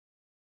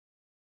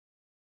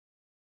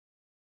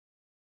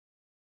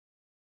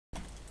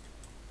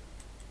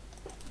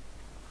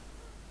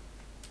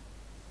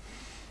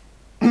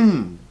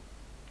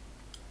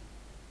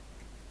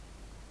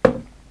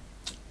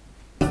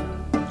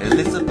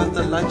Elizabeth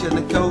Elijah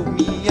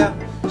Nicomia,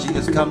 she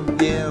has come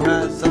here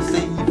as a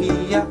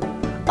saviour.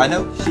 I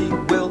know she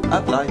will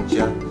oblige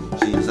ya.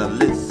 She's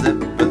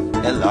Elizabeth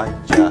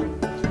Elijah,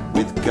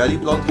 with curly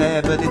blonde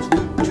hair, but it's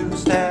rude to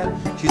stare.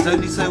 She's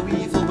only so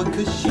evil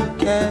because she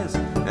cares.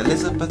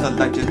 Elizabeth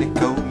Elijah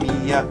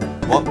Nicomia,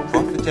 what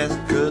prophetess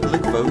could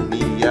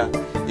Livonia?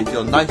 If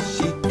you're nice,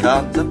 she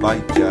can't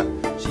abide ya.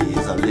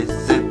 She's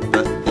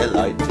Elizabeth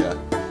Elijah.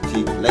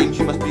 She claims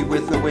you must be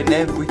with her when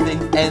everything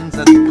ends,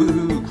 and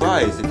boo-hoo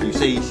cries if you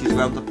say she's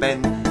round the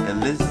bend.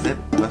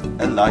 Elizabeth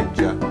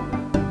Elijah,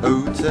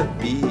 oh to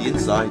be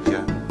inside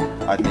ya.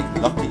 I'd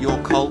make love to your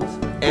cult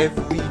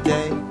every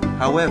day,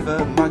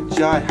 however much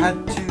I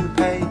had to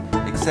pay.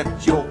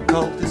 Except your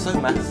cult is so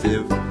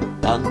massive,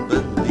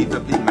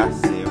 unbelievably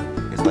massive.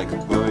 It's like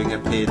throwing a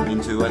pin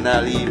into an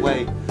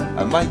alleyway.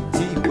 A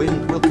mighty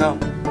wind will come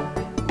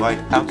right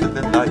out of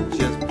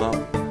Elijah's bum,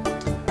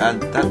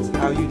 and that's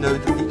how you know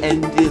that the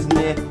end is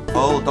near.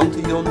 Hold on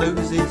to your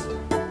noses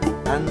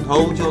and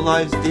hold your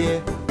lives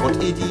dear. What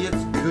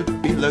idiots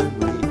could be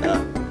lonelier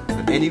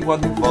than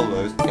anyone who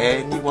follows, yeah,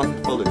 anyone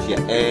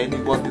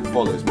who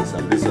follows Miss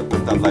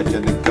Elizabeth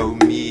Elijah Nicomia.